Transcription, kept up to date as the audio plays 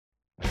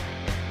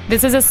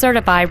This is a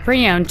certified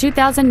pre-owned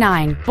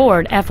 2009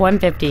 Ford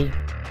F-150.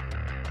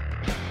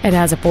 It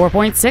has a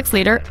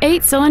 4.6-liter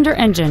 8-cylinder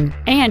engine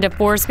and a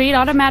 4-speed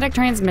automatic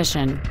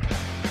transmission.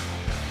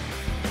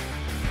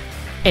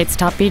 Its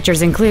top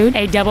features include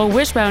a double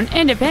wishbone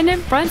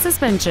independent front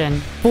suspension,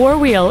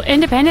 4-wheel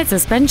independent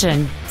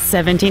suspension,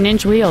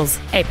 17-inch wheels,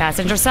 a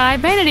passenger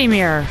side vanity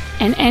mirror,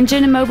 an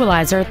engine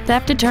immobilizer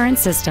theft deterrent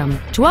system,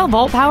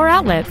 12-volt power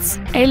outlets,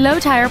 a low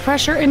tire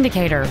pressure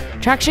indicator,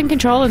 traction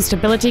control and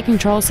stability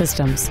control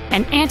systems,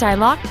 an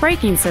anti-lock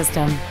braking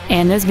system,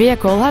 and this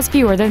vehicle has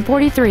fewer than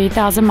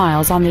 43,000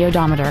 miles on the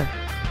odometer.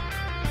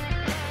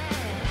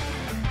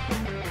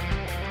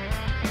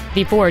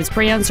 The Ford's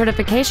pre-owned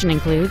certification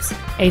includes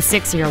a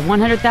 6-year,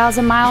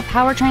 100,000-mile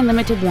powertrain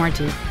limited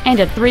warranty and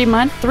a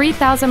 3-month,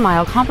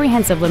 3,000-mile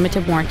comprehensive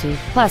limited warranty,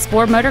 plus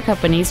Ford Motor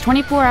Company's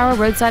 24-hour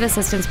roadside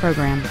assistance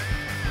program.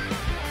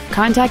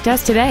 Contact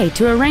us today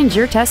to arrange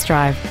your test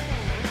drive.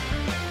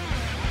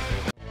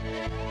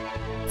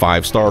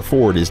 5-Star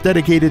Ford is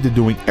dedicated to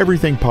doing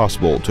everything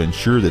possible to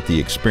ensure that the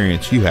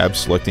experience you have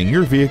selecting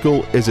your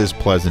vehicle is as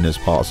pleasant as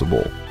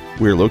possible.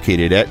 We're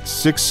located at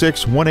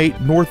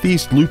 6618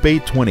 Northeast Loop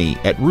 820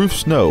 at Roof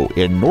Snow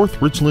in North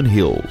Richland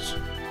Hills.